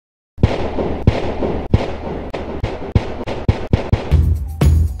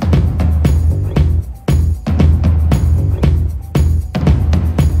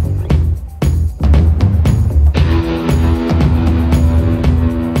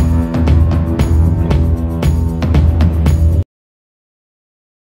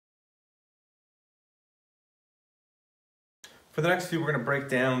For the next few, we're going to break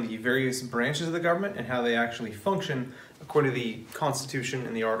down the various branches of the government and how they actually function according to the Constitution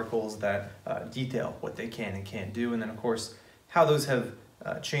and the articles that detail what they can and can't do, and then of course how those have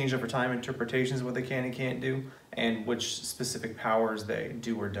changed over time, interpretations of what they can and can't do, and which specific powers they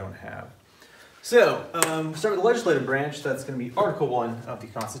do or don't have. So, start with the legislative branch. That's going to be Article 1 of the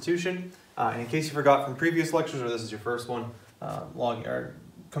Constitution. And in case you forgot from previous lectures, or this is your first one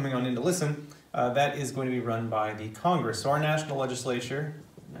coming on in to listen, that is going to be run by the Congress. So our national legislature,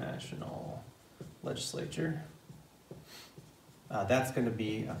 that's going to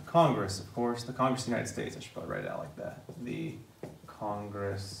be Congress, of course, the Congress of the United States. I should probably write it out like that. The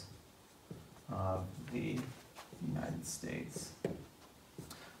Congress of the United States.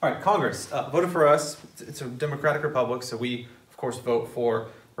 All right, Congress voted for us. It's a democratic republic, so we, of course, vote for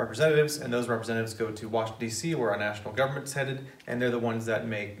representatives, and those representatives go to Washington, D.C., where our national government is headed, and they're the ones that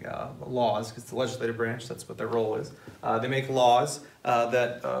make laws, because the legislative branch, that's what their role is. They make laws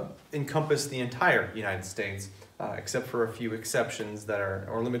that encompass the entire United States, except for a few exceptions that are,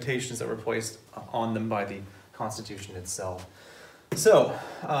 or limitations that were placed on them by the Constitution itself. So,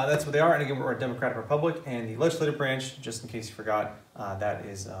 that's what they are, and again, we're a democratic republic, and the legislative branch, just in case you forgot, that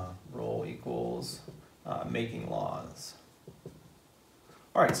is role equals making laws.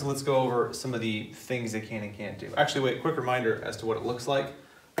 All right, so let's go over some of the things they can and can't do. Actually, wait, quick reminder as to what it looks like.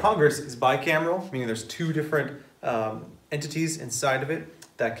 Congress is bicameral, meaning there's two different entities inside of it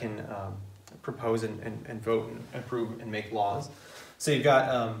that can propose and vote and approve and make laws. So you've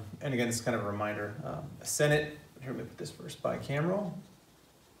got, and again, this is kind of a reminder, a Senate. Here, let me put this first, bicameral.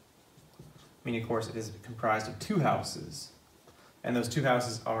 Meaning, of course, it is comprised of two houses. And those two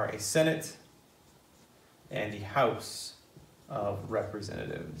houses are a Senate and the House of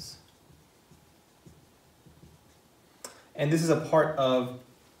Representatives. And this is a part of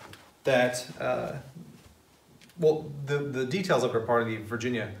that, well, the details of it are part of the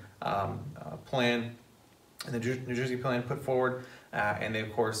Virginia plan and the New Jersey plan put forward, and they,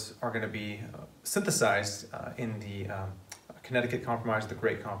 of course, are going to be synthesized in the Connecticut Compromise, the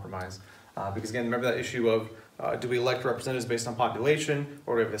Great Compromise. Because again, remember that issue of do we elect representatives based on population,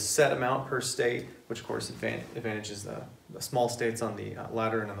 or do we have a set amount per state, which of course advantages the small states on the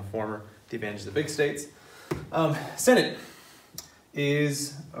latter, and on the former, the advantage of the big states. Senate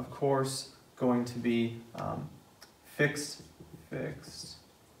is, of course, going to be fixed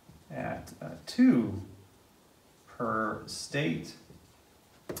at 2 per state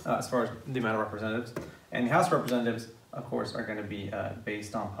as far as the amount of representatives. And the House of Representatives, of course, are going to be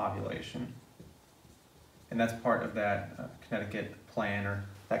based on population. And that's part of that Connecticut plan, or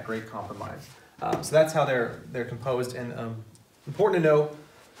that Great Compromise. So that's how they're composed. And important to know,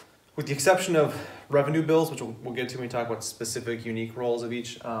 with the exception of revenue bills, which we'll get to when we talk about specific, unique roles of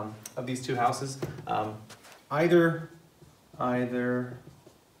each of these two houses, either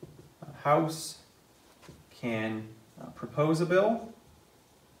house can propose a bill,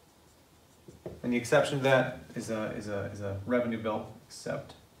 and the exception to that is a revenue bill,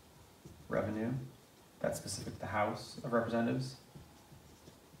 except revenue. That's specific to the House of Representatives.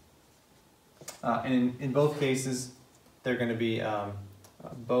 And in both cases, they're going to be,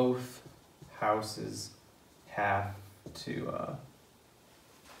 both houses have to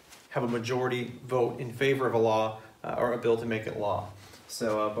have a majority vote in favor of a law or a bill to make it law.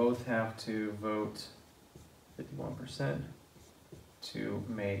 So both have to vote 51% to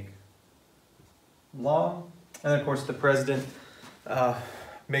make law. And then, of course, the president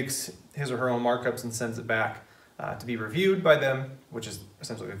makes his or her own markups and sends it back to be reviewed by them, which is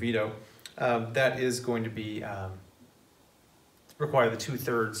essentially a veto. That is going to be require the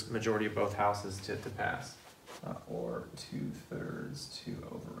 2/3 majority of both houses to pass, or 2/3 to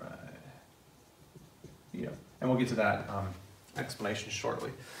override. Veto. And we'll get to that explanation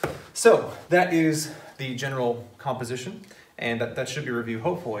shortly. So that is the general composition, and that should be reviewed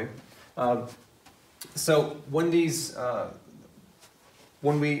hopefully. So when these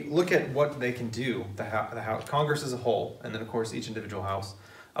when we look at what they can do, the House, Congress as a whole, and then of course each individual house,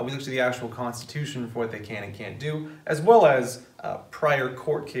 we look to the actual Constitution for what they can and can't do, as well as prior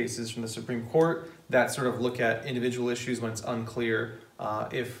court cases from the Supreme Court that sort of look at individual issues when it's unclear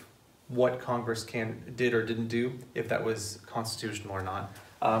if what Congress did or didn't do, if that was constitutional or not.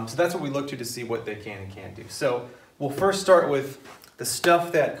 So that's what we look to see what they can and can't do. So we'll first start with the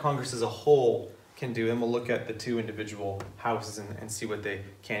stuff that Congress as a whole can do, and we'll look at the two individual houses and see what they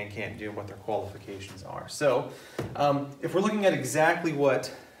can and can't do and what their qualifications are. So if we're looking at exactly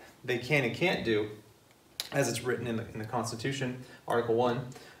what they can and can't do, as it's written in the Constitution, Article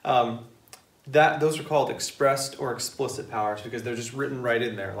 1, those are called expressed or explicit powers because they're just written right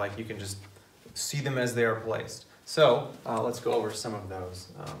in there, like you can just see them as they are placed. So let's go over some of those.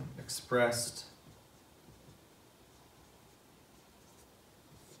 Expressed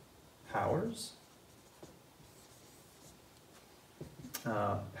powers.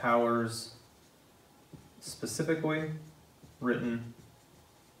 Powers specifically written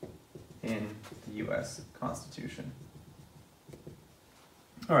in the U.S. Constitution.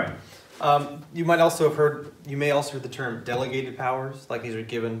 All right. You may also have heard the term delegated powers, like these are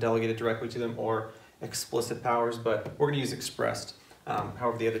given, delegated directly to them, or explicit powers, but we're going to use expressed.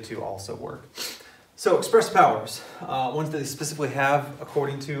 However, the other two also work. So expressed powers, ones that they specifically have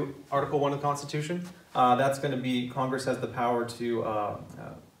according to Article 1 of the Constitution, that's going to be Congress has the power to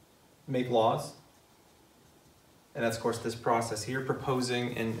make laws. And that's, of course, this process here,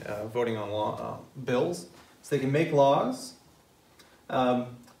 proposing and voting on law bills. So they can make laws.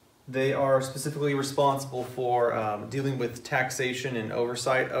 They are specifically responsible for dealing with taxation and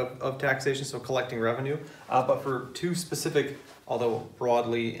oversight of taxation, so collecting revenue, but for two specific, although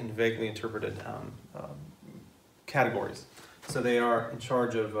broadly and vaguely interpreted categories. So they are in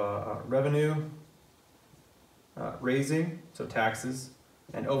charge of revenue raising, so taxes,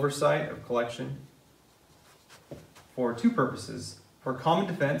 and oversight of collection for two purposes. For common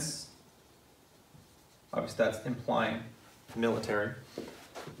defense, obviously that's implying military,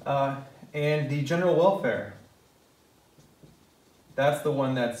 and the general welfare. That's the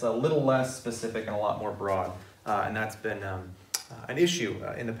one that's a little less specific and a lot more broad, and that's been an issue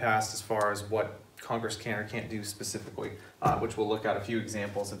in the past as far as what Congress can or can't do specifically, which we'll look at a few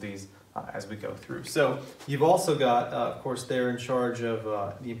examples of these as we go through. So you've also got, of course, they're in charge of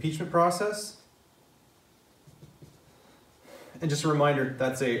the impeachment process. And just a reminder,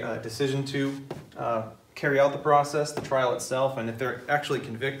 that's a decision to carry out the process, the trial itself, and if they're actually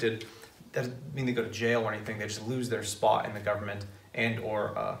convicted, that doesn't mean they go to jail or anything, they just lose their spot in the government and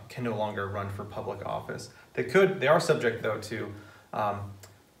or can no longer run for public office. They are subject though to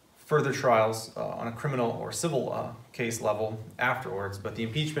further trials on a criminal or civil case level afterwards, but the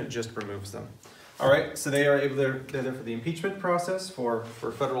impeachment just removes them. All right, so they're there for the impeachment process for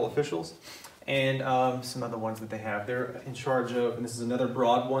federal officials. And some other ones that they have. They're in charge of, and this is another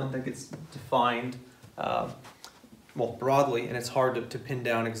broad one that gets defined, well, broadly, and it's hard to pin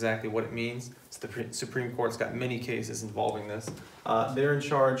down exactly what it means. So the Supreme Court's got many cases involving this. They're in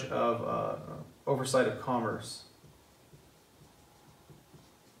charge of oversight of commerce.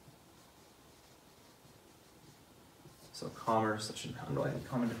 So commerce, that should underline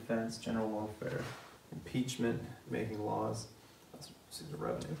common defense, general welfare, impeachment, making laws. The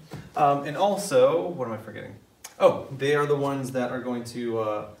revenue. And also, what am I forgetting? Oh, they are the ones that are going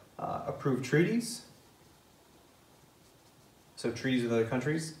to approve treaties. So treaties with other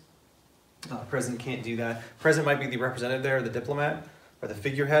countries. President can't do that. President might be the representative there, the diplomat, or the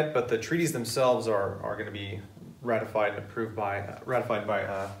figurehead, but the treaties themselves are going to be ratified and approved by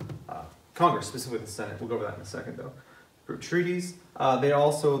Congress, specifically the Senate. We'll go over that in a second, though. Approve treaties. They are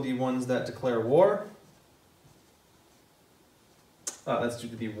also the ones that declare war. That's due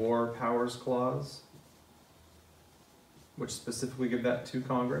to the War Powers Clause, which specifically give that to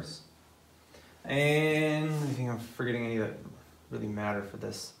Congress. And I think I'm forgetting any that really matter for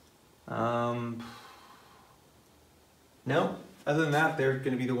this. No, other than that, they're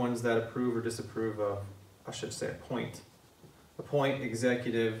going to be the ones that approve or disapprove of, I should say appoint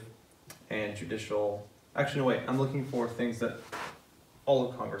executive and judicial. Actually, no, wait, I'm looking for things that all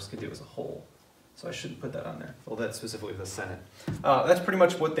of Congress can do as a whole. So I shouldn't put that on there. Well, that's specifically the Senate. That's pretty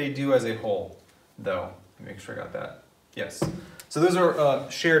much what they do as a whole, though. Let me make sure I got that. Yes. So those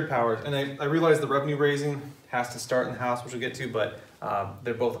are shared powers. And I realize the revenue raising has to start in the House, which we'll get to, but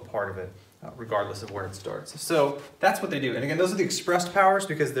they're both a part of it, regardless of where it starts. So that's what they do. And again, those are the expressed powers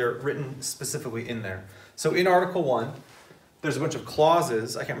because they're written specifically in there. So in Article 1, there's a bunch of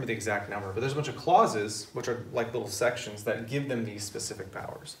clauses, I can't remember the exact number, but there's a bunch of clauses, which are like little sections that give them these specific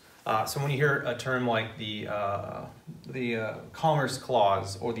powers. So when you hear a term like the Commerce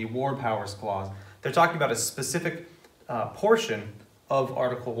Clause or the War Powers Clause, they're talking about a specific portion of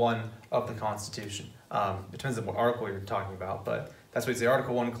Article 1 of the Constitution. It depends on what article you're talking about, but that's what you say,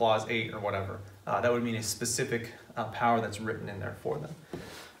 Article 1, Clause 8 or whatever. That would mean a specific power that's written in there for them.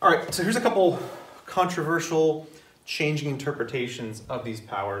 All right, so here's a couple controversial changing interpretations of these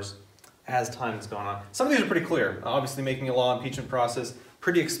powers as time has gone on. Some of these are pretty clear. Obviously making a law, impeachment process,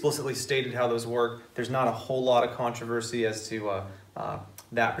 pretty explicitly stated how those work. There's not a whole lot of controversy as to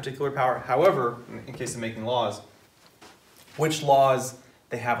that particular power. However, in case of making laws, which laws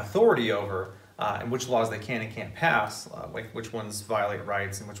they have authority over and which laws they can and can't pass, like which ones violate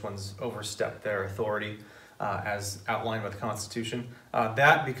rights and which ones overstep their authority as outlined by the Constitution,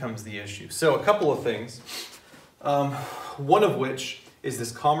 that becomes the issue. So a couple of things. One of which is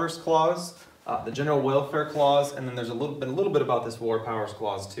this Commerce Clause, the General Welfare Clause, and then there's been a little bit about this War Powers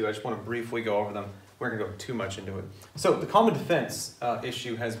Clause too. I just want to briefly go over them. We're going to go too much into it. So the common defense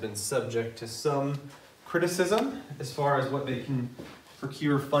issue has been subject to some criticism as far as what they can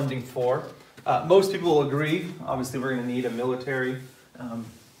procure funding for. Most people will agree. Obviously, we're going to need a military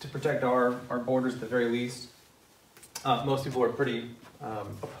to protect our borders at the very least. Most people are pretty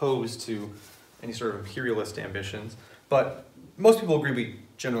opposed to any sort of imperialist ambitions, but most people agree we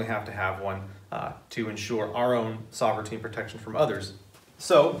generally have to have one to ensure our own sovereignty and protection from others.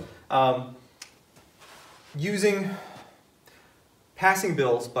 So, passing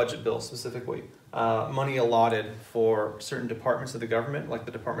bills, budget bills specifically, money allotted for certain departments of the government, like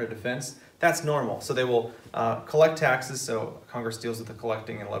the Department of Defense, that's normal. So they will collect taxes, so Congress deals with the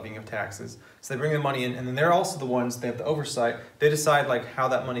collecting and levying of taxes. So they bring the money in, and then they're also the ones, they have the oversight, they decide like how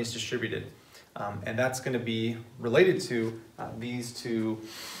that money is distributed. And that's going to be related to these two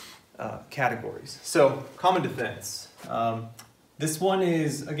categories. So, common defense. This one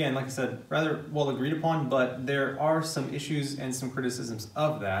is, again, like I said, rather well agreed upon, but there are some issues and some criticisms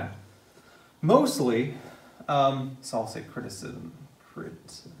of that. Mostly, so I'll say criticism,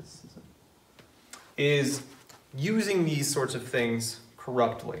 is using these sorts of things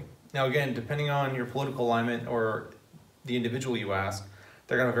corruptly. Now again, depending on your political alignment or the individual you ask,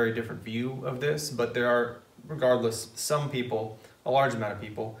 they're going to have a very different view of this, but there are, regardless, some people, a large amount of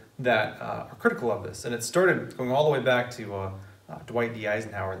people, that are critical of this. And it started going all the way back to Dwight D.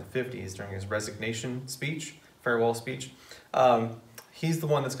 Eisenhower in the 50s during his resignation speech, farewell speech. He's the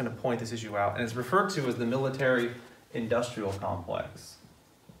one that's going to point this issue out, and it's referred to as the military-industrial complex.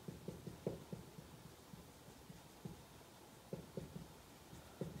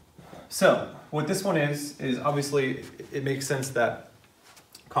 So, what this one is obviously, it makes sense that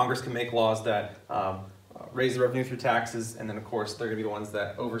Congress can make laws that raise the revenue through taxes, and then of course they're going to be the ones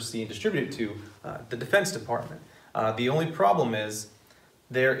that oversee and distribute it to the Defense Department. The only problem is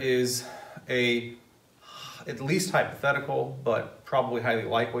there is at least hypothetical, but probably highly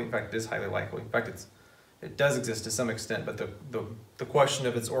likely, in fact it is highly likely, in fact it does exist to some extent, but the question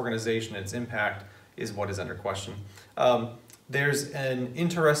of its organization, its impact, is what is under question. There's an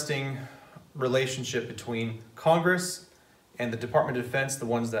interesting relationship between Congress and the Department of Defense, the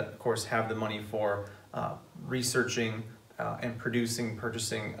ones that, of course, have the money for researching and purchasing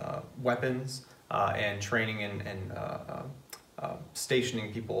weapons and training and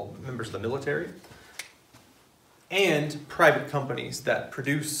stationing people, members of the military, and private companies that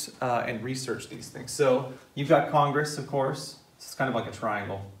produce and research these things. So you've got Congress, of course. It's kind of like a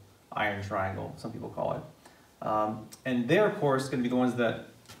triangle, iron triangle, some people call it. And they're, of course, going to be the ones that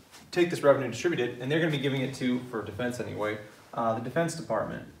take this revenue and distribute it, and they're going to be giving it to, for defense anyway, the Defense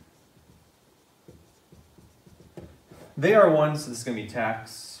Department. They are ones, so this is going to be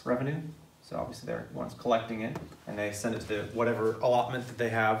tax revenue, so obviously they're the ones collecting it, and they send it to whatever allotment that they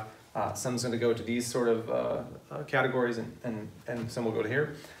have. Some's going to go to these sort of categories, and some will go to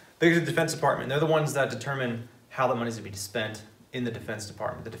here. They go to the Defense Department. They're the ones that determine how the money is going to be spent in the Defense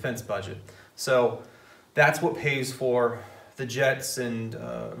Department, the defense budget. So that's what pays for the jets and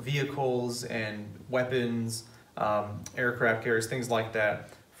vehicles and weapons, aircraft carriers, things like that,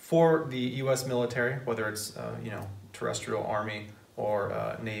 for the U.S. military, whether it's terrestrial army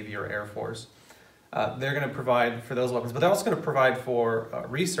or Navy or Air Force. They're going to provide for those weapons, but they're also going to provide for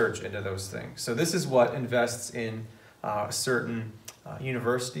research into those things. So this is what invests in certain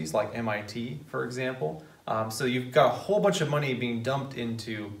universities, like MIT, for example. So you've got a whole bunch of money being dumped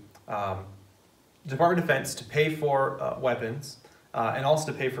into Department of Defense to pay for weapons and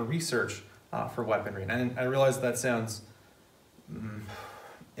also to pay for research for weaponry. And I realize that sounds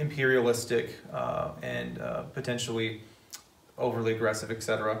imperialistic and potentially overly aggressive,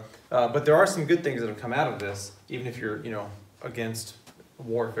 etc. But there are some good things that have come out of this, even if you're against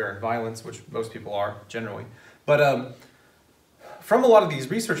warfare and violence, which most people are generally. But from a lot of these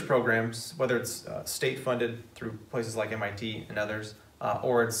research programs, whether it's state funded through places like MIT and others,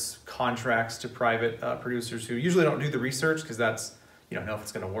 or it's contracts to private producers who usually don't do the research because that's, you don't know if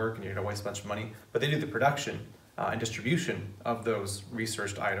it's going to work and you're going to waste a bunch of money, but they do the production and distribution of those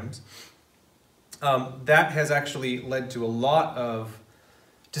researched items. That has actually led to a lot of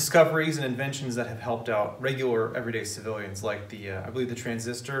discoveries and inventions that have helped out regular everyday civilians, like the, I believe the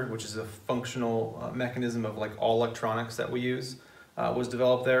transistor, which is a functional mechanism of like all electronics that we use, was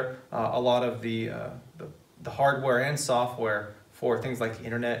developed there. A lot of the hardware and software for things like the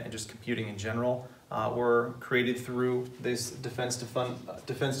internet and just computing in general were created through this Defense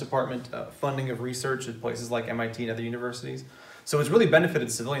Department funding of research at places like MIT and other universities. So it's really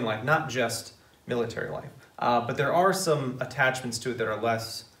benefited civilian life, not just military life. But there are some attachments to it that are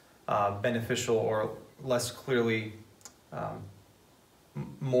less beneficial or less clearly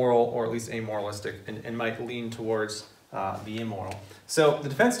moral, or at least amoralistic, and might lean towards the immoral. So the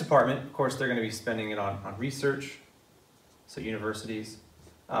Defense Department, of course, they're going to be spending it on research, so universities,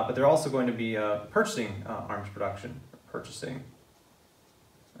 but they're also going to be purchasing arms production,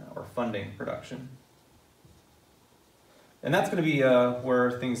 or funding production. And that's going to be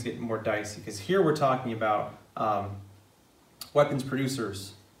where things get more dicey, because here we're talking about weapons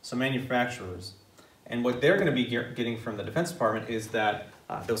producers, so manufacturers. And what they're going to be getting from the Defense Department is that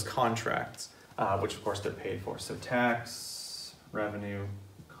those contracts, which of course they're paid for. So tax, revenue,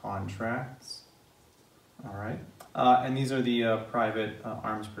 contracts, all right? And these are the private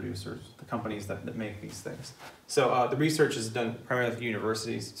arms producers, the companies that make these things. So the research is done primarily at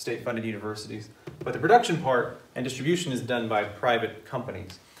universities, state-funded universities, but the production part and distribution is done by private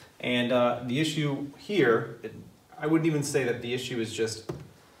companies. And the issue here, I wouldn't even say that the issue is just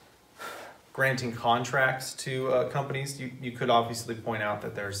granting contracts to companies. You could obviously point out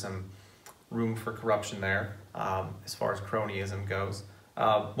that there's some room for corruption there as far as cronyism goes.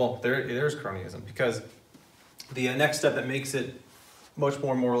 Well, there's cronyism, because the next step that makes it much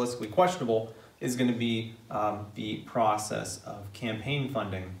more moralistically questionable is going to be the process of campaign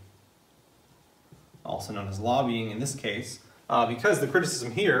funding, also known as lobbying in this case, because the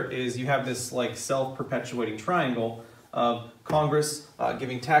criticism here is you have this like self-perpetuating triangle of Congress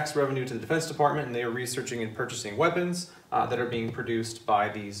giving tax revenue to the Defense Department, and they are researching and purchasing weapons that are being produced by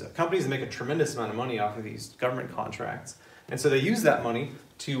these companies that make a tremendous amount of money off of these government contracts. And so they use that money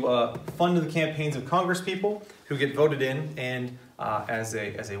to fund the campaigns of Congress people who get voted in, and as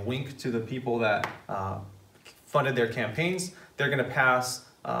a wink to the people that funded their campaigns, they're going to pass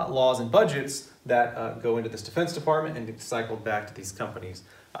laws and budgets that go into this Defense Department and get cycled back to these companies.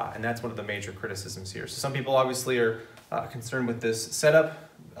 And that's one of the major criticisms here. So some people obviously are concerned with this setup,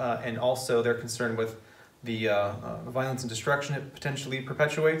 and also they're concerned with the violence and destruction it potentially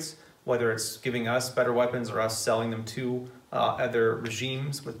perpetuates, whether it's giving us better weapons or us selling them to other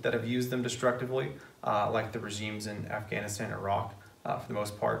regimes that have used them destructively, like the regimes in Afghanistan and Iraq, for the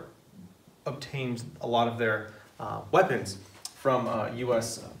most part, obtained a lot of their weapons from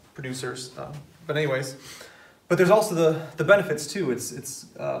U.S. producers. But anyways, but there's also the benefits too. It's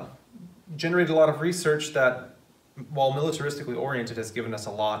generated a lot of research that, while militaristically oriented, has given us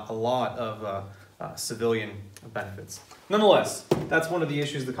a lot of civilian benefits. Nonetheless, that's one of the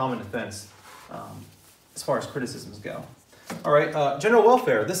issues of the common defense as far as criticisms go. All right, general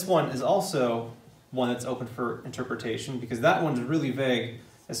welfare. This one is also one that's open for interpretation, because that one's really vague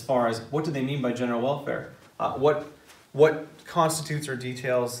as far as what do they mean by general welfare. What constitutes or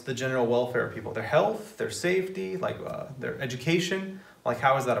details the general welfare of people? Their health, their safety, like their education, like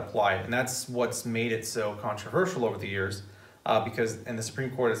how is that applied? And that's what's made it so controversial over the years, and the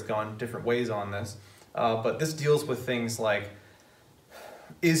Supreme Court has gone different ways on this. But this deals with things like,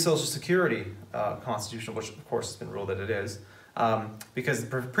 is Social Security constitutional, which of course has been ruled that it is, because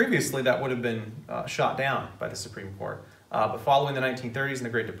previously that would have been shot down by the Supreme Court. But following the 1930s and the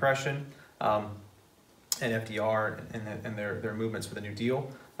Great Depression, and FDR and their movements for the New Deal,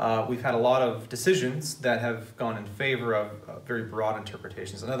 we've had a lot of decisions that have gone in favor of very broad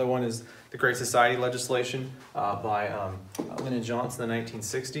interpretations. Another one is the Great Society legislation by Lyndon Johnson in the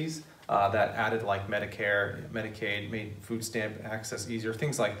 1960s that added like Medicare, Medicaid, made food stamp access easier,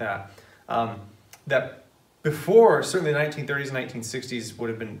 things like that. That before, certainly the 1930s and 1960s, would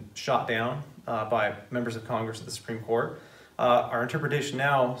have been shot down by members of Congress at the Supreme Court. Our interpretation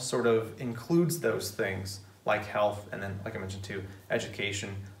now sort of includes those things like health, and then, like I mentioned too,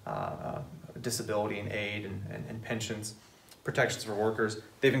 education, disability and aid, and pensions, protections for workers.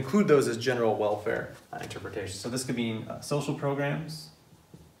 They've included those as general welfare interpretations. So this could mean social programs,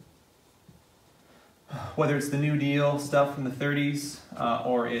 whether it's the New Deal stuff from the 30s,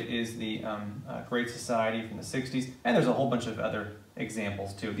 or it is the Great Society from the 60s, and there's a whole bunch of other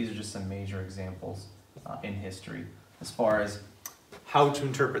examples too. These are just some major examples in history as far as how to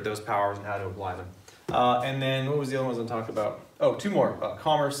interpret those powers and how to apply them. And then what was the other ones I talked about? Oh, two more,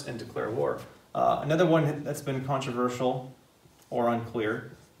 commerce and declare war. Another one that's been controversial or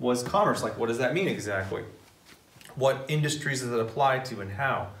unclear was commerce. Like, what does that mean exactly? What industries does it apply to and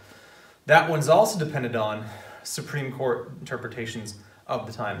how? That one's also depended on Supreme Court interpretations of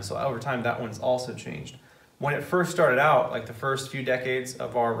the time. So over time, that one's also changed. When it first started out, like the first few decades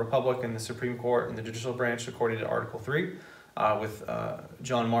of our republic and the Supreme Court and the judicial branch, according to Article 3, with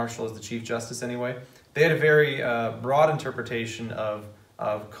John Marshall as the Chief Justice anyway, they had a very broad interpretation of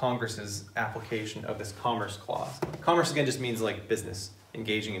Congress's application of this Commerce Clause. Commerce, again, just means like business,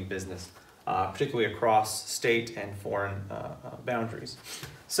 engaging in business. particularly across state and foreign boundaries.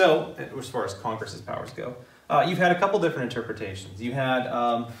 So, as far as Congress's powers go, you've had a couple different interpretations. You had,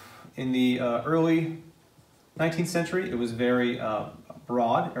 in the early 19th century, it was very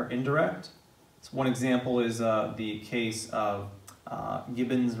broad or indirect. So one example is the case of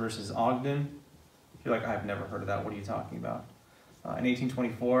Gibbons versus Ogden. If you're like, I've never heard of that, what are you talking about? In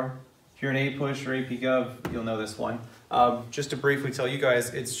 1824, if you're an A-Push or AP Gov, you'll know this one. Just to briefly tell you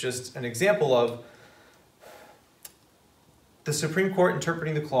guys, it's just an example of the Supreme Court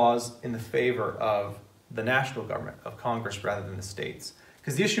interpreting the clause in the favor of the national government, of Congress, rather than the states.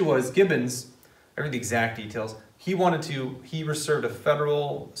 Because the issue was, Gibbons, I read the exact details, he reserved a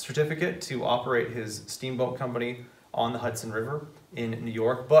federal certificate to operate his steamboat company on the Hudson River in New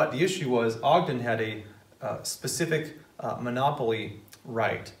York, but the issue was Ogden had a specific monopoly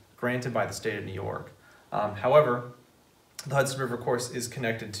right granted by the state of New York. However, the Hudson River, of course, is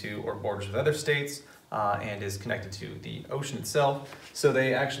connected to, or borders with other states, and is connected to the ocean itself. So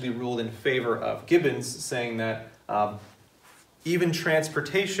they actually ruled in favor of Gibbons, saying that even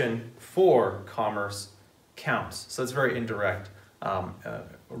transportation for commerce counts. So it's very indirect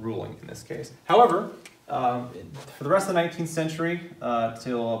ruling in this case. However, for the rest of the 19th century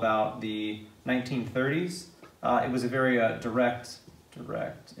till about the 1930s, it was a very direct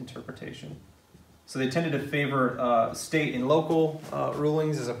interpretation. So they tended to favor state and local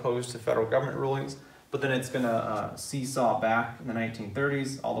rulings as opposed to federal government rulings, but then it's going to seesaw back in the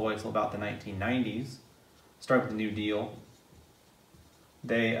 1930s all the way till about the 1990s, start with the New Deal.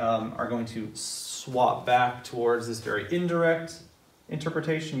 They are going to swap back towards this very indirect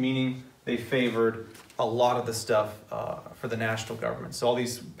interpretation, meaning they favored a lot of the stuff for the national government. So all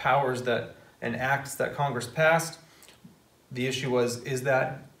these powers and acts that Congress passed, the issue was, is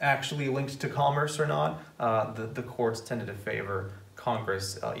that actually linked to commerce or not? The courts tended to favor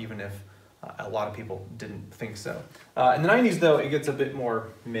Congress, even if a lot of people didn't think so. In the 90s, though, it gets a bit more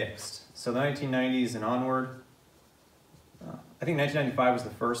mixed. So the 1990s and onward, I think 1995 was the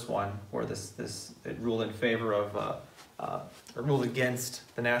first one where it ruled in favor of, or ruled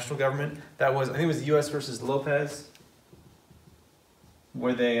against the national government. That was, I think it was U.S. versus Lopez,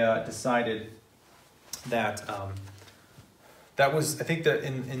 where they decided that, that was, I think that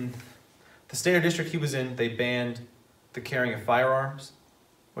in the state or district he was in, they banned the carrying of firearms,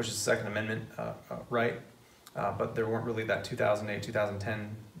 which is the Second Amendment right, but there weren't really that 2008,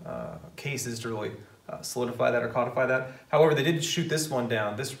 2010 cases to really solidify that or codify that. However, they did shoot this rule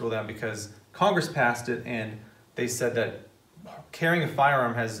down, because Congress passed it and they said that carrying a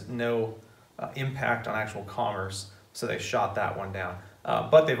firearm has no impact on actual commerce, so they shot that one down.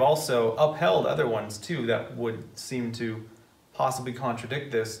 But they've also upheld other ones too that would seem to possibly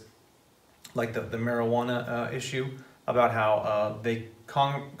contradict this, like the marijuana issue, about how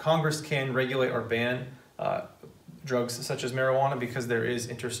Congress can regulate or ban drugs such as marijuana because there is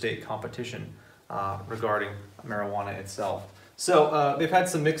interstate competition regarding marijuana itself. So they've had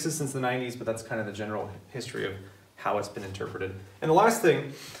some mixes since the 90s, but that's kind of the general history of how it's been interpreted. And the last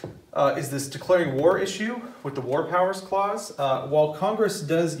thing is this declaring war issue with the War Powers Clause. While Congress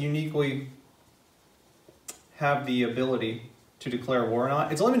does uniquely have the ability to declare war or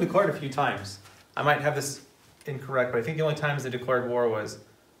not, it's only been declared a few times. I might have this incorrect, but I think the only times they declared war was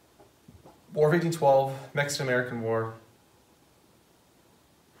War of 1812, Mexican-American War,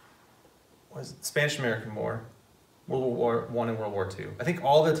 was Spanish-American War, World War I and World War II. I think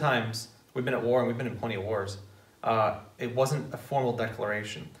all the times we've been at war, and we've been in plenty of wars, it wasn't a formal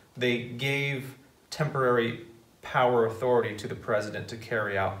declaration. They gave temporary power authority to the president to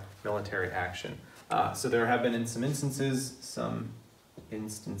carry out military action. So there have been some instances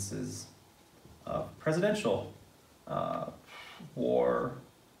of presidential war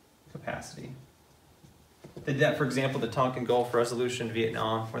capacity. They did that, for example, the Tonkin Gulf Resolution in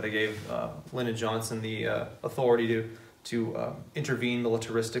Vietnam, where they gave Lyndon Johnson the authority to intervene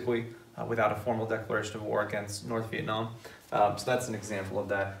militaristically without a formal declaration of war against North Vietnam. So that's an example of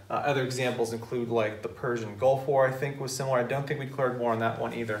that. Other examples include like the Persian Gulf War, I think was similar. I don't think we declared war on that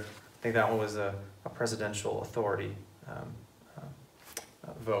one either. I think that one was a presidential authority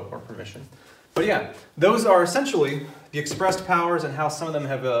vote or permission. But yeah, those are essentially the expressed powers and how some of them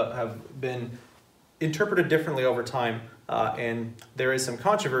have been interpreted differently over time, and there is some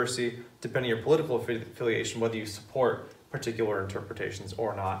controversy depending on your political affiliation whether you support particular interpretations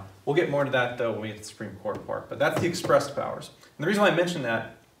or not. We'll get more into that though when we get to the Supreme Court part, but that's the expressed powers. And the reason why I mention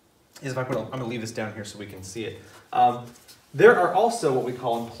that is I'm going to leave this down here so we can see it. There are also what we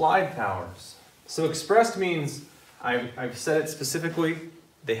call implied powers. So expressed means I've said it specifically,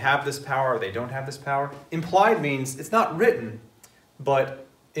 they have this power or they don't have this power. Implied means it's not written, but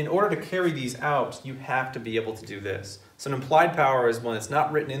in order to carry these out, you have to be able to do this. So an implied power is one that's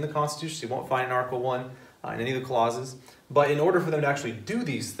not written in the Constitution, so you won't find in Article 1 in any of the clauses. But in order for them to actually do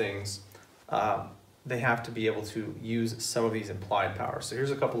these things, they have to be able to use some of these implied powers. So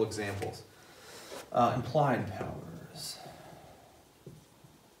here's a couple examples. Implied powers.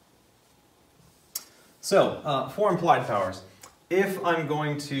 So for implied powers, if I'm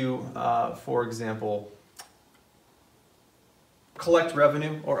going to, for example, collect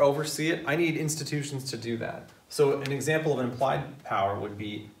revenue or oversee it, I need institutions to do that. So an example of an implied power would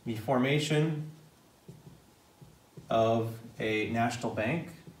be the formation of a national bank,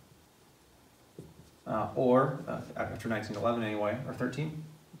 or after 1911 anyway, or 13,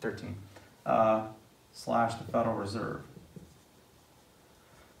 slash the Federal Reserve.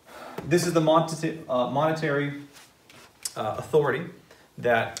 This is the monetary authority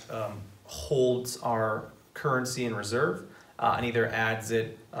that holds our currency in reserve and either adds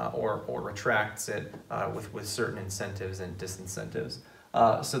it or retracts it with certain incentives and disincentives.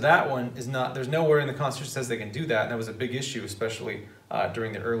 So that one is not, there's nowhere in the Constitution that says they can do that, and that was a big issue, especially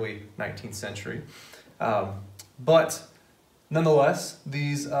during the early 19th century. But nonetheless,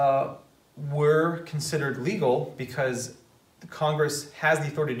 these were considered legal because Congress has the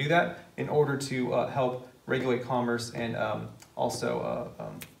authority to do that in order to help regulate commerce and also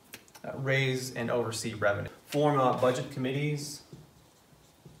raise and oversee revenue. Form budget committees.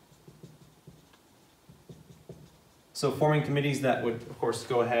 So forming committees that would, of course,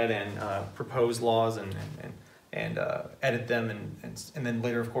 go ahead and propose laws and edit them, and then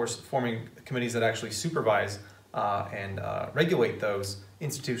later, of course, forming committees that actually supervise and regulate those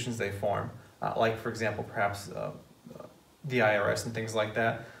institutions they form, like, for example, perhaps the IRS and things like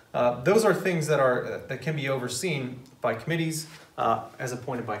that. Those are things that can be overseen by committees as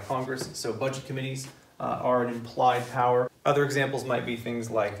appointed by Congress. So budget committees are an implied power. Other examples might be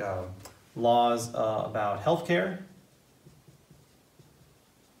things like laws about healthcare.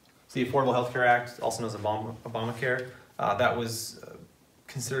 So the Affordable Health Care Act, also known as Obamacare, that was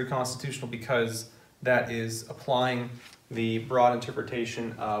considered constitutional because that is applying the broad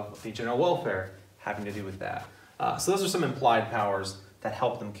interpretation of the general welfare having to do with that. So those are some implied powers that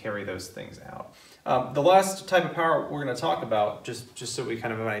help them carry those things out. The last type of power we're going to talk about, just so we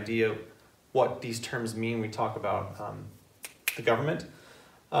kind of have an idea what these terms mean, we talk about the government.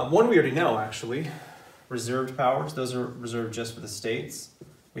 One we already know, actually, reserved powers. Those are reserved just for the states.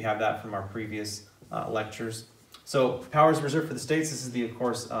 We have that from our previous lectures. So powers reserved for the states, this is the, of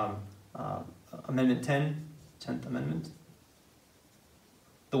course, Amendment 10, 10th Amendment.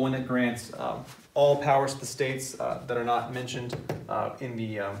 The one that grants all powers to the states that are not mentioned in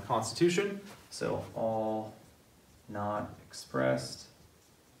the Constitution. So all not expressed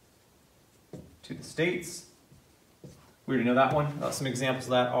to the states. We already know that one. Some examples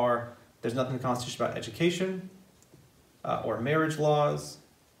of that are, there's nothing in the Constitution about education or marriage laws.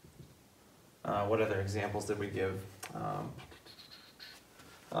 What other examples did we give?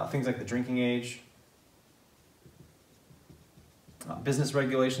 Things like the drinking age. Business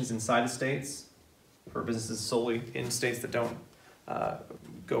regulations inside the states for businesses solely in states that don't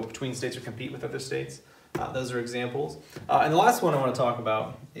go between states or compete with other states. Those are examples. And the last one I want to talk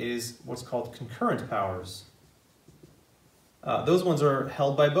about is what's called concurrent powers. Those ones are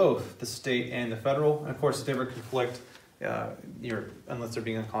held by both the state and the federal. And of course, if they ever conflict, unless they're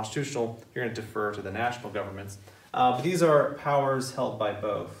being unconstitutional, you're going to defer to the national governments. But these are powers held by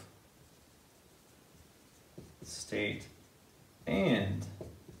both state and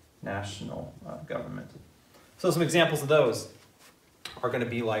national government. So some examples of those are going to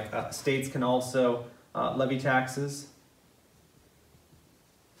be like states can also levy taxes.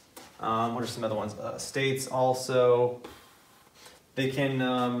 What are some other ones? States also, they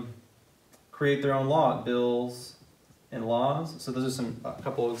can create their own bills and laws. So those are a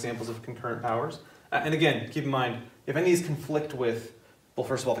couple of examples of concurrent powers. And again, keep in mind, if any of these conflict with, well,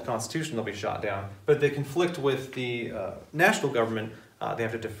 first of all, the Constitution, they'll be shot down. But if they conflict with the national government, they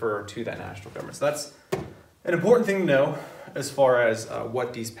have to defer to that national government. So that's an important thing to know as far as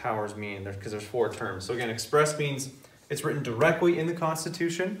what these powers mean, because there's four terms. So again, express means it's written directly in the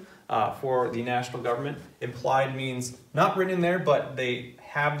Constitution for the national government. Implied means not written in there, but they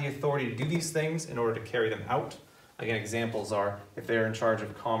have the authority to do these things in order to carry them out. Again, examples are if they're in charge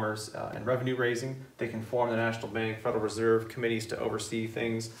of commerce and revenue raising, they can form the National Bank, Federal Reserve committees to oversee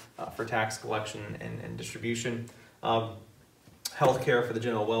things for tax collection and distribution, healthcare for the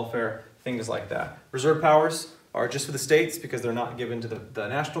general welfare, things like that. Reserve powers are just for the states because they're not given to the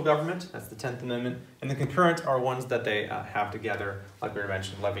national government. That's the 10th Amendment. And the concurrent are ones that they have together, like we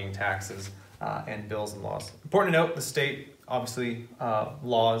mentioned, levying taxes and bills and laws. Important to note, the state obviously,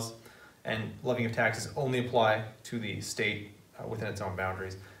 laws and levying of taxes only apply to the state within its own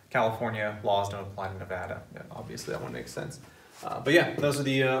boundaries. California laws don't apply to Nevada. Yeah, obviously, that one makes sense. But yeah, those are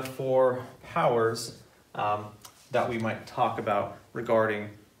the 4 powers that we might talk about regarding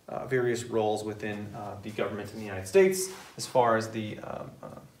various roles within the government in the United States, as far as the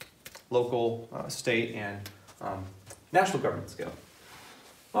local, state, and national governments go.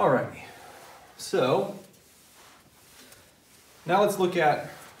 Alrighty, so now let's look at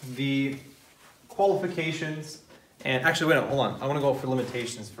the qualifications. And actually, wait, hold on. I want to go for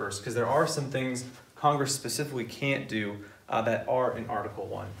limitations first, because there are some things Congress specifically can't do that are in Article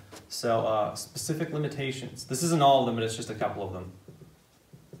 1. So, specific limitations. This isn't all of them, but it's just a couple of them.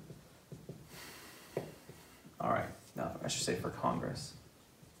 All right, no, I should say for Congress.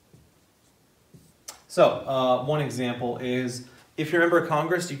 So, one example is, if you're a member of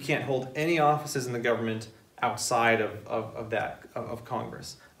Congress, you can't hold any offices in the government outside of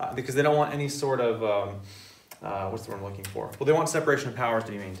Congress, because they don't want any sort of what's the word I'm looking for? Well, they want separation of powers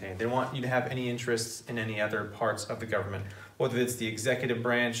to be maintained. They want you to have any interests in any other parts of the government, whether it's the executive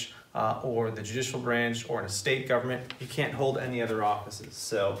branch or the judicial branch or in a state government. You can't hold any other offices.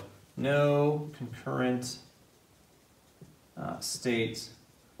 So no concurrent state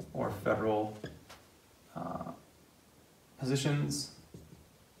or federal positions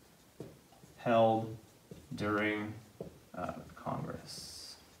held during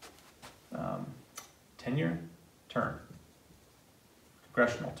Congress. Tenure, term,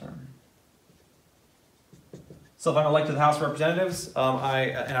 congressional term. So if I'm elected to the House of Representatives,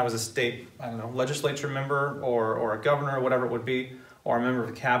 I was a state, legislature member or a governor, or whatever it would be, or a member of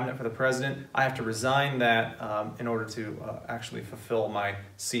the cabinet for the president, I have to resign that in order to actually fulfill my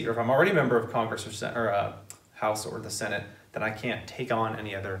seat. Or if I'm already a member of Congress or House or the Senate, then I can't take on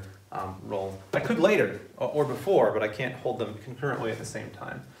any other role. I could later or before, but I can't hold them concurrently at the same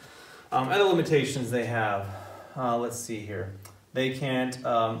time. Other limitations they have, let's see here. They can't,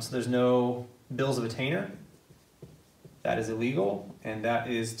 so there's no bills of attainder. That is illegal, and that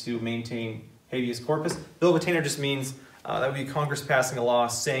is to maintain habeas corpus. Bill of attainder just means that would be Congress passing a law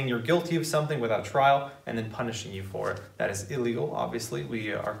saying you're guilty of something without trial and then punishing you for it. That is illegal, obviously.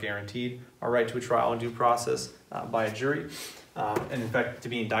 We are guaranteed our right to a trial and due process by a jury. And in fact, to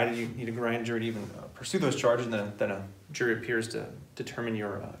be indicted, you need a grand jury to even pursue those charges, and then a jury appears to determine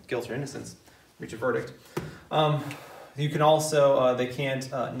your guilt or innocence, reach a verdict. You can also, they can't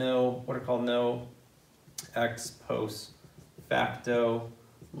know what are called no ex post facto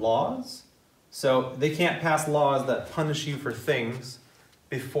laws. So they can't pass laws that punish you for things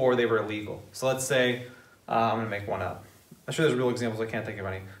before they were illegal. So let's say, I'm going to make one up. I'm sure there's real examples, I can't think of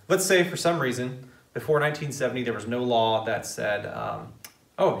any. Let's say for some reason, before 1970, there was no law that said,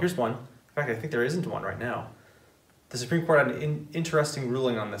 oh, here's one. In fact, I think there isn't one right now. The Supreme Court had an interesting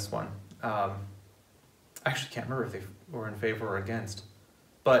ruling on this one. I actually can't remember if they were in favor or against.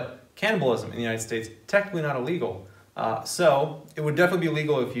 But cannibalism in the United States, technically not illegal. So it would definitely be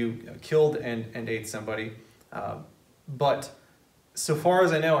illegal if you killed and ate somebody. But so far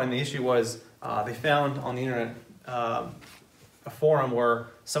as I know, and the issue was, they found on the internet a forum where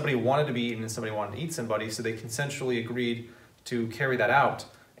somebody wanted to be eaten and somebody wanted to eat somebody, so they consensually agreed to carry that out.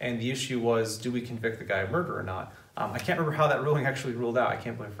 And the issue was, do we convict the guy of murder or not? I can't remember how that ruling actually ruled out. I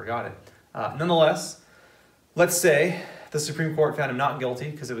can't believe I forgot it. Nonetheless, let's say the Supreme Court found him not guilty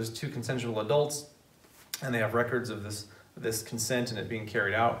because it was 2 consensual adults, and they have records of this consent and it being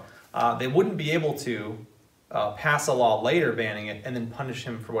carried out. They wouldn't be able to pass a law later banning it and then punish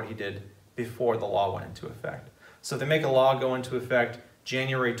him for what he did before the law went into effect. So if they make a law go into effect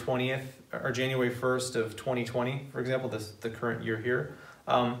January 20th or January 1st of 2020, for example, the current year here,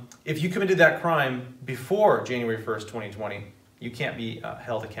 if you committed that crime before January 1st, 2020, you can't be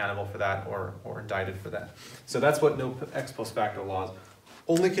held accountable for that or indicted for that. So that's what no ex post facto laws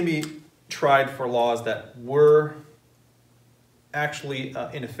only can be tried for laws that were actually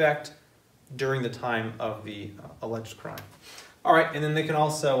in effect during the time of the alleged crime. All right, and then they can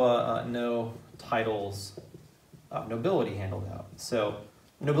also know titles of nobility handled out. So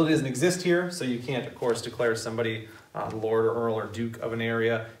nobility doesn't exist here, so you can't, of course, declare somebody Lord or Earl or Duke of an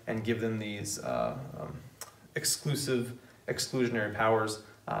area and give them these exclusive exclusionary powers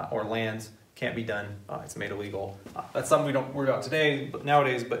or lands. Can't be done. It's made illegal. That's something we don't worry about today, but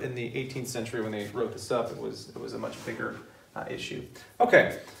nowadays. But in the 18th century, when they wrote this up, it was a much bigger issue.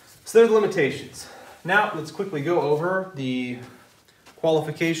 Okay, so there's the limitations. Now let's quickly go over the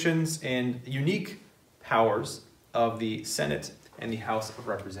qualifications and unique powers of the Senate and the House of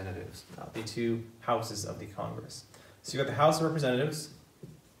Representatives, the 2 houses of the Congress. So you've got the House of Representatives.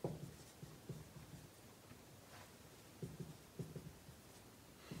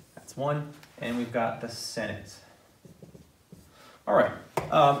 That's 1. And we've got the Senate. All right.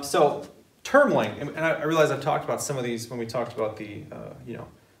 So term length, and I realize I've talked about some of these when we talked about the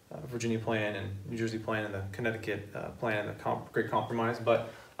Virginia plan and New Jersey plan and the Connecticut plan and the Great Compromise,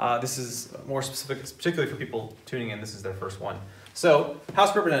 but this is more specific, particularly for people tuning in. This is their first one. So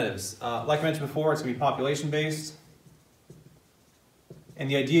House of Representatives, like I mentioned before, it's going to be population-based. And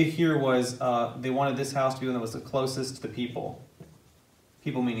the idea here was they wanted this house to be one that was the closest to the people.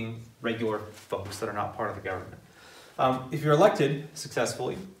 People meaning regular folks that are not part of the government. If you're elected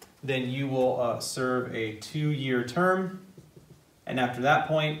successfully, then you will serve a 2-year term. And after that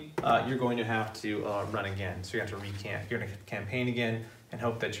point, you're going to have to run again. So you have to you're going to campaign again and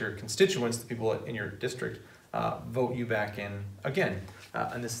hope that your constituents, the people in your district, vote you back in again.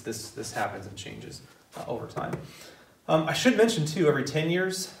 And this happens and changes over time. I should mention too, every 10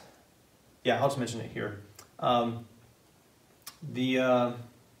 years, yeah, I'll just mention it here. The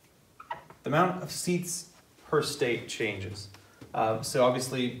amount of seats per state changes. So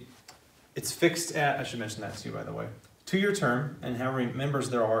obviously, it's fixed at, I should mention that too, by the way, 2-year term, and how many members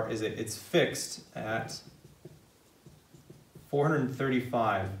there are is it's fixed at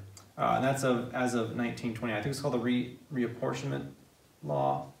 435, and that's as of 1920. I think it's called the reapportionment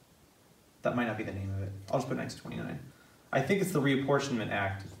law. That might not be the name of it. I'll just put 1929. I think it's the Reapportionment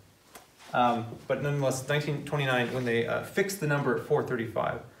Act, but nonetheless, 1929 when they fixed the number at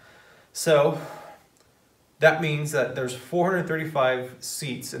 435. So that means that there's 435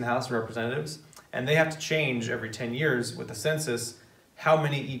 seats in the House of Representatives, and they have to change every 10 years with the census how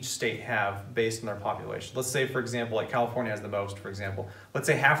many each state have based on their population. Let's say, for example, like California has the most, for example. Let's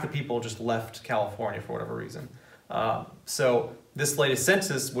say half the people just left California for whatever reason. So this latest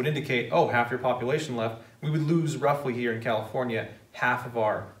census would indicate, oh, half your population left. We would lose roughly here in California half of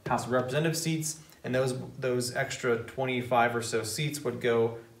our House of Representative seats, and those extra 25 or so seats would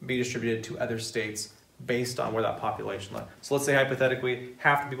be distributed to other states based on where that population left. So let's say hypothetically,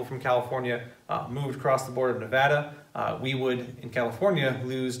 half the people from California moved across the border of Nevada. We would, in California,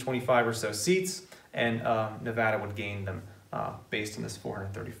 lose 25 or so seats, and Nevada would gain them based on this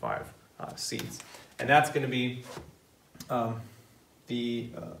 435 seats. And that's going to be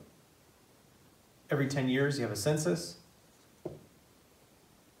every 10 years you have a census. I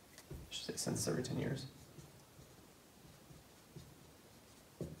should say census every 10 years.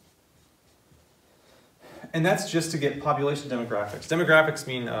 And that's just to get population demographics. Demographics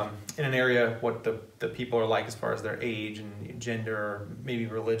mean in an area what the people are like as far as their age and gender, maybe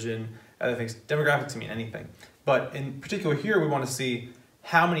religion, other things. Demographics mean anything. But in particular here, we want to see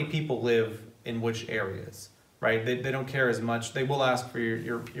how many people live in which areas, right? They don't care as much. They will ask for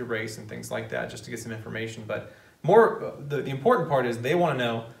your race and things like that just to get some information. But more, the important part is they want to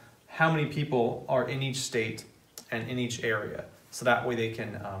know how many people are in each state and in each area. So that way they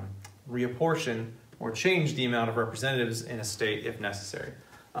can reapportion or change the amount of representatives in a state if necessary.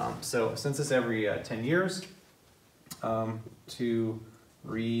 So census every 10 years to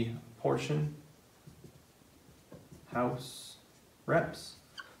reapportion House reps.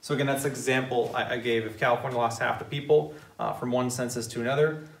 So again, that's an example I gave. If California lost half the people from one census to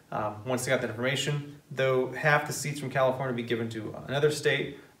another, once they got that information, though half the seats from California would be given to another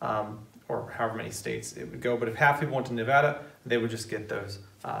state, or however many states it would go, but if half the people went to Nevada, they would just get those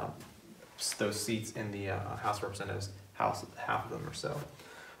seats in the House of Representatives, half of them or so.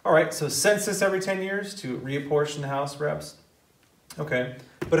 All right, so census every 10 years to reapportion the House reps. Okay,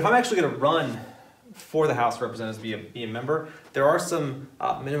 but if I'm actually going to run for the House of Representatives, be a member, there are some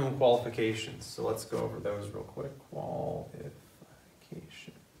minimum qualifications. So let's go over those real quick. Qualifications.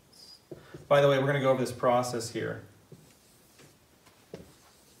 By the way, we're going to go over this process here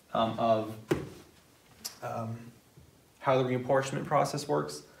of how the reapportionment process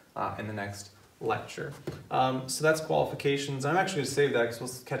works in the next lecture. So that's qualifications. I'm actually going to save that because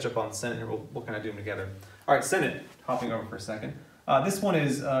we'll catch up on the Senate and we'll kind of do them together. All right, Senate, hopping over for a second. This one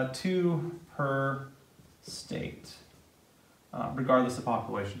is 2 per state, regardless of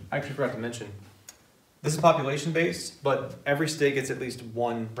population. I actually forgot to mention, this is population based, but every state gets at least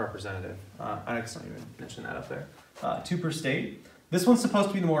 1 representative. I guess I don't even mention that up there. 2 per state. This one's supposed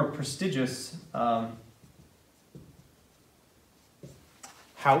to be the more prestigious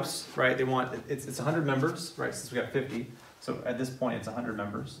House, right? They want, it's 100 members, right? Since we got 50. So at this point, it's 100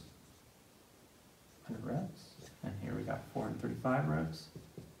 members. 100 reps. And here we got 435 reps.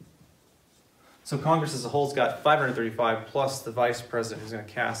 So Congress as a whole's got 535 plus the vice president who's going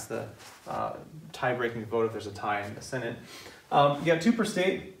to cast the tie-breaking vote if there's a tie in the Senate. You got 2 per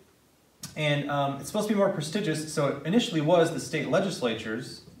state, and it's supposed to be more prestigious. So it initially was the state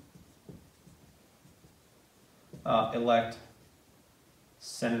legislatures elect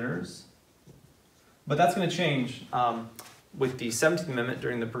senators. But that's going to change with the 17th Amendment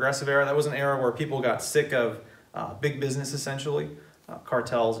during the Progressive era. That was an era where people got sick of big business, essentially,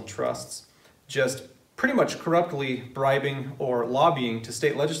 cartels and trusts, just pretty much corruptly bribing or lobbying to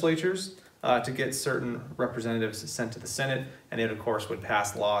state legislatures to get certain representatives sent to the Senate, and it, of course, would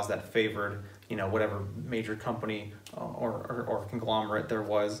pass laws that favored, you know, whatever major company or conglomerate there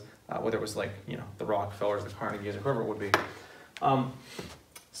was, whether it was like, you know, the Rockefellers, the Carnegies, or whoever it would be.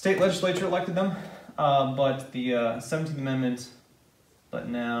 State legislature elected them, but the 17th Amendment, but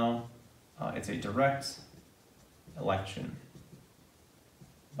now it's a direct election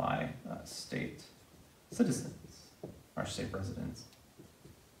by state citizens, or state residents.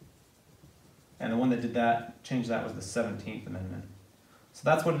 And the one that did that, changed that, was the 17th Amendment. So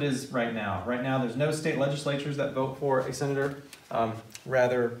that's what it is right now. Right now, there's no state legislatures that vote for a senator.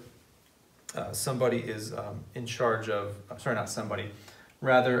 Rather, somebody is in charge of, sorry, not somebody.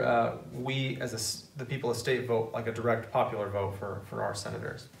 Rather, we as the people of state vote like a direct popular vote for our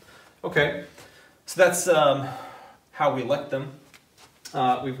senators. Okay, so that's how we elect them.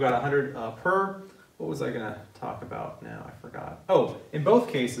 We've got 100 per. What was I going to talk about now? I forgot. Oh, in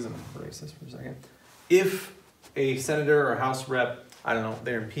both cases, I'm going to erase this for a second. If a senator or House rep, I don't know,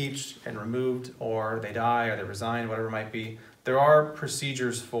 they're impeached and removed, or they die, or they resign, whatever it might be, there are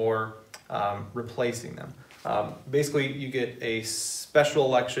procedures for replacing them. Basically, you get a special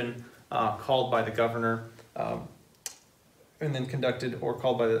election called by the governor and then conducted or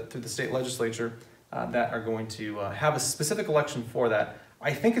called by through the state legislature that are going to have a specific election for that.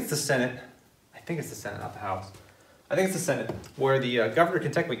 I think it's the Senate. I think it's the Senate, not the House. I think it's the Senate, where the governor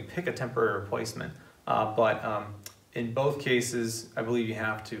can technically pick a temporary replacement. But in both cases, I believe you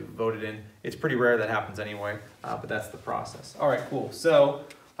have to vote it in. It's pretty rare that happens anyway, but that's the process. All right, cool. So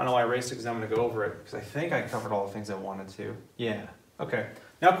I don't know why I erased it because I'm going to go over it because I think I covered all the things I wanted to. Yeah, okay.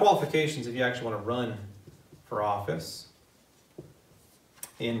 Now qualifications if you actually want to run for office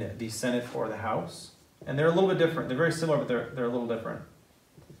in the Senate or the House. And they're a little bit different. They're very similar, but they're a little different.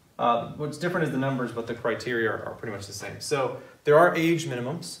 What's different is the numbers, but the criteria are pretty much the same. So there are age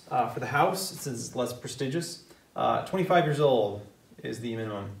minimums. For the House, since it's less prestigious, 25 years old is the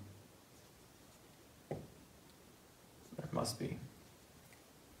minimum. That must be.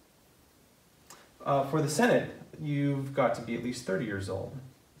 For the Senate, you've got to be at least 30 years old.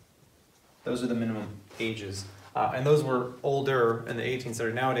 Those are the minimum ages. And those were older in the 18th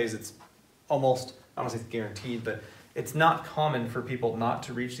century. Nowadays, it's almost, I don't want to say it's guaranteed, but it's not common for people not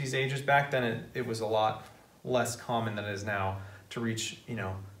to reach these ages. Back then, it was a lot less common than it is now to reach, you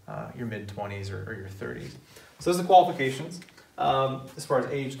know, your mid-20s or your 30s. So those are the qualifications as far as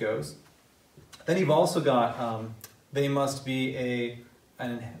age goes. Then you've also got, they must be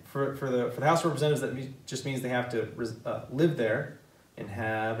for the House of Representatives, that just means they have to live there,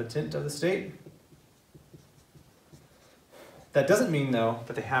 inhabitant of the state. That doesn't mean, though,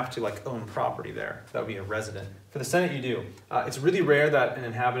 that they have to like own property there. That would be a resident. For the Senate, you do. It's really rare that an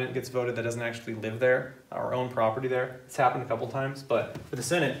inhabitant gets voted that doesn't actually live there or own property there. It's happened a couple times, but for the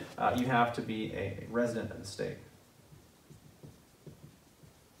Senate, you have to be a resident of the state.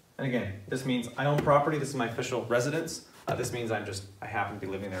 And again, this means I own property. This is my official residence. This means I happen to be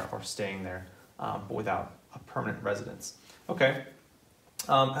living there or staying there, but without a permanent residence. Okay.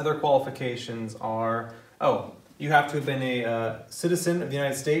 Other qualifications are, you have to have been a citizen of the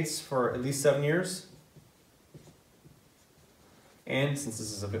United States for at least 7 years. And since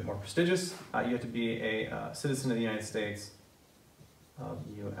this is a bit more prestigious, you have to be a citizen of the United States of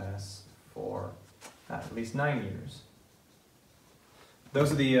U.S. for at least 9 years.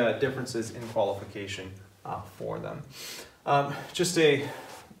 Those are the differences in qualification for them. Just a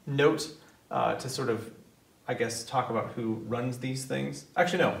note to sort of, I guess, talk about who runs these things.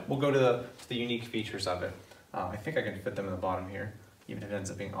 Actually, no, we'll go to the unique features of it. I think I can fit them in the bottom here, even if it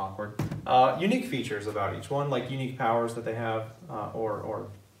ends up being awkward. Unique features about each one, like unique powers that they have, or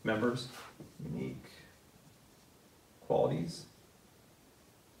members. Unique qualities,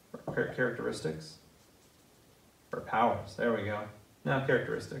 or characteristics, or powers. There we go. Now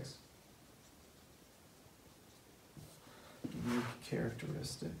characteristics. Unique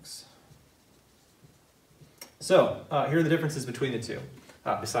characteristics. So here are the differences between the two.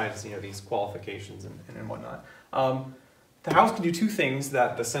 Besides, these qualifications and whatnot. The House can do two things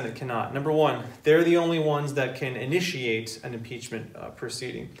that the Senate cannot. Number one, they're the only ones that can initiate an impeachment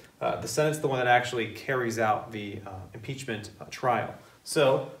proceeding. The Senate's the one that actually carries out the impeachment trial.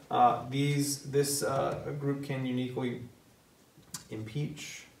 So this group can uniquely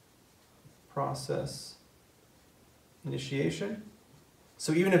impeach, process, initiation.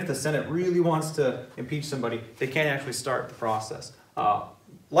 So even if the Senate really wants to impeach somebody, they can't actually start the process.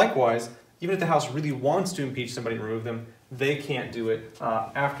 Likewise, even if the House really wants to impeach somebody and remove them, they can't do it.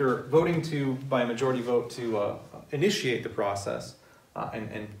 After voting by a majority vote to initiate the process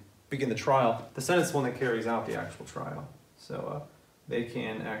and begin the trial, the Senate's the one that carries out the actual trial. So they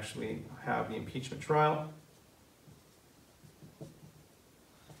can actually have the impeachment trial.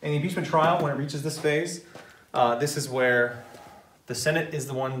 And the impeachment trial, when it reaches this phase, this is where the Senate is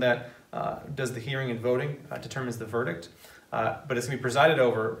the one that does the hearing and voting, determines the verdict, but it's going to be presided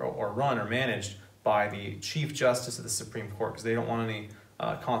over or run or managed by the Chief Justice of the Supreme Court, because they don't want any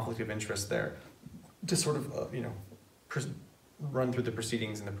conflict of interest there to sort of, run through the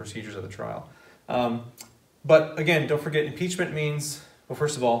proceedings and the procedures of the trial. But again, don't forget, impeachment means, well,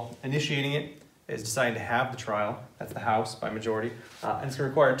 first of all, initiating it is deciding to have the trial. That's the House by majority. And it's going to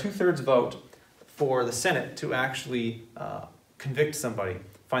require a 2/3 vote for the Senate to actually convict somebody,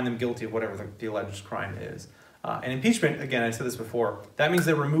 find them guilty of whatever the alleged crime is. And impeachment, again, I said this before, that means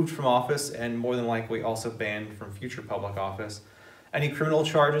they're removed from office and more than likely also banned from future public office. Any criminal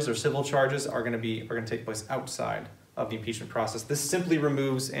charges or civil charges are going to take place outside of the impeachment process. This simply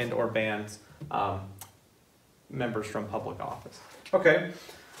removes and or bans members from public office. Okay,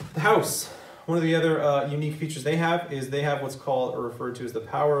 the House. One of the other unique features they have is they have what's called or referred to as the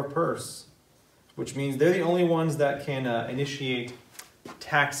power of purse, which means they're the only ones that can initiate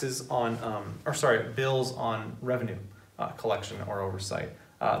taxes on, bills on revenue collection or oversight.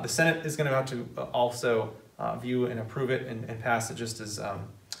 The Senate is going to have to also view and approve it and pass it just as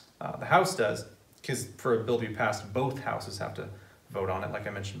the House does, because for a bill to be passed, both houses have to vote on it, like I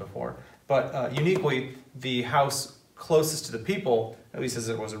mentioned before. But uniquely, the House closest to the people, at least as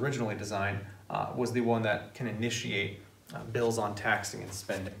it was originally designed, was the one that can initiate bills on taxing and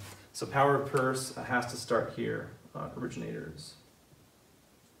spending. So power of purse has to start here, originators.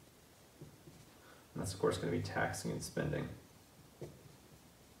 And that's, of course, going to be taxing and spending.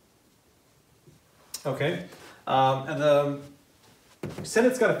 Okay, and the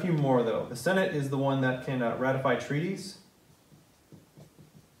Senate's got a few more, though. The Senate is the one that can ratify treaties.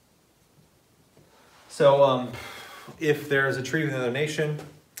 So if there's a treaty with another nation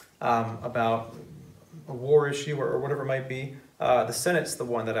about a war issue or whatever it might be, the Senate's the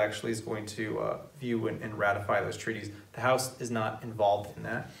one that actually is going to view and ratify those treaties. The House is not involved in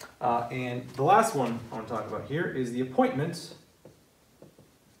that. And the last one I want to talk about here is the appointment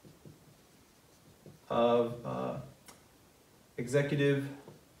of executive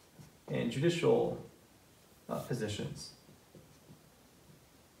and judicial positions.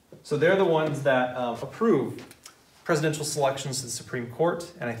 So they're the ones that approve presidential selections to the Supreme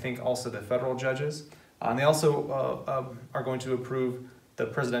Court, and I think also the federal judges. And they also are going to approve the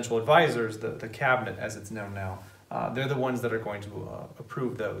presidential advisors, the cabinet as it's known now. They're the ones that are going to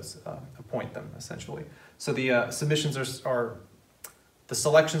approve those, appoint them essentially. So the submissions the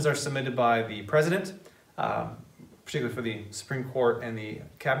selections are submitted by the president, particularly for the Supreme Court and the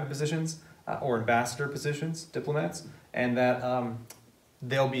cabinet positions or ambassador positions, diplomats, and that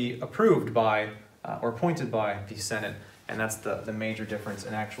they'll be approved by or appointed by the Senate. And that's the major difference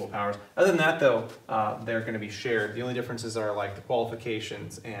in actual powers. Other than that, though, they're going to be shared. The only differences are like the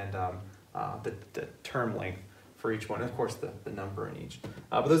qualifications and the term length for each one, and of course the number in each.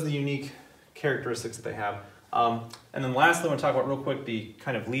 But those are the unique characteristics that they have. And then lastly, I want to talk about real quick the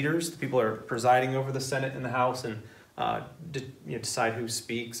kind of leaders, the people who are presiding over the Senate and the House and decide who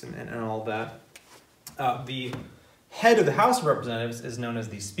speaks and all of that. The head of the House of Representatives is known as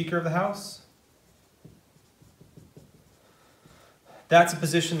the Speaker of the House. That's a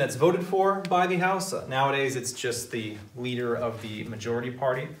position that's voted for by the House. Nowadays, it's just the leader of the majority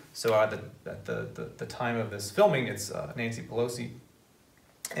party. So at the time of this filming, it's Nancy Pelosi.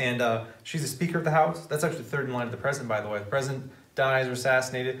 And she's the Speaker of the House. That's actually third in line to the President, by the way. The President dies or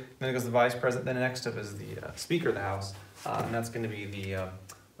assassinated, then it goes to the Vice President, then next up is the Speaker of the House. And that's going to be the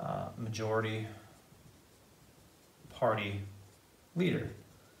majority party leader.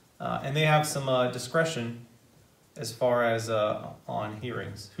 And they have some discretion as far as on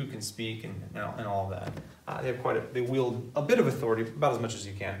hearings, who can speak and all of that. They have they wield a bit of authority, about as much as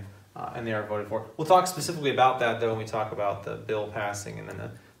you can, and they are voted for. We'll talk specifically about that though when we talk about the bill passing and then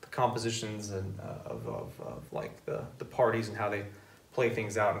the compositions and of like the parties and how they play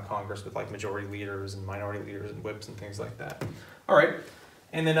things out in Congress with like majority leaders and minority leaders and whips and things like that. All right,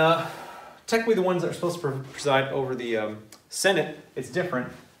 and then technically the ones that are supposed to preside over the Senate, it's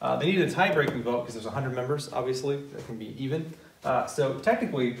different. They need a tie-breaking vote because there's 100 members, obviously, that can be even. So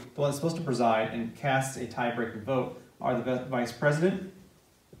technically, the one that's supposed to preside and cast a tie-breaking vote are the Vice President,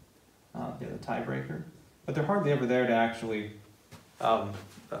 the tiebreaker, but they're hardly ever there to actually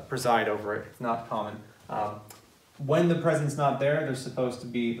preside over it. It's not common. When the president's not there, there's supposed to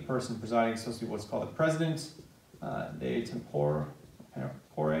be, the person presiding is supposed to be what's called the president, de tempore,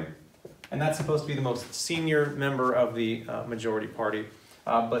 and that's supposed to be the most senior member of the majority party,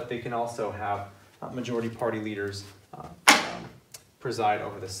 but they can also have majority party leaders preside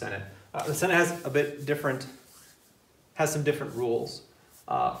over the Senate. The Senate has some different rules.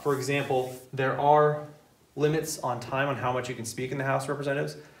 For example, there are limits on time on how much you can speak in the House of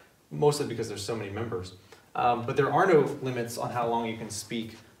Representatives, mostly because there's so many members. But there are no limits on how long you can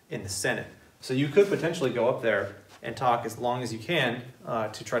speak in the Senate. So you could potentially go up there and talk as long as you can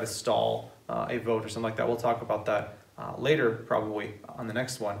to try to stall a vote or something like that. We'll talk about that later, probably on the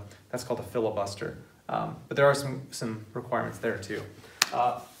next one. That's called a filibuster. But there are some requirements there too.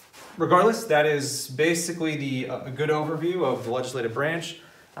 Regardless, that is basically a good overview of the legislative branch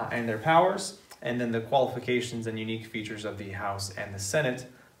and their powers, and then the qualifications and unique features of the House and the Senate.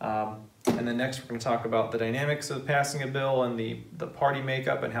 And then next we're going to talk about the dynamics of passing a bill and the party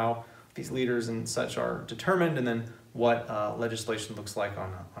makeup and how these leaders and such are determined, and then what legislation looks like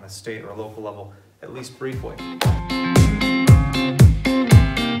on a state or a local level, at least briefly.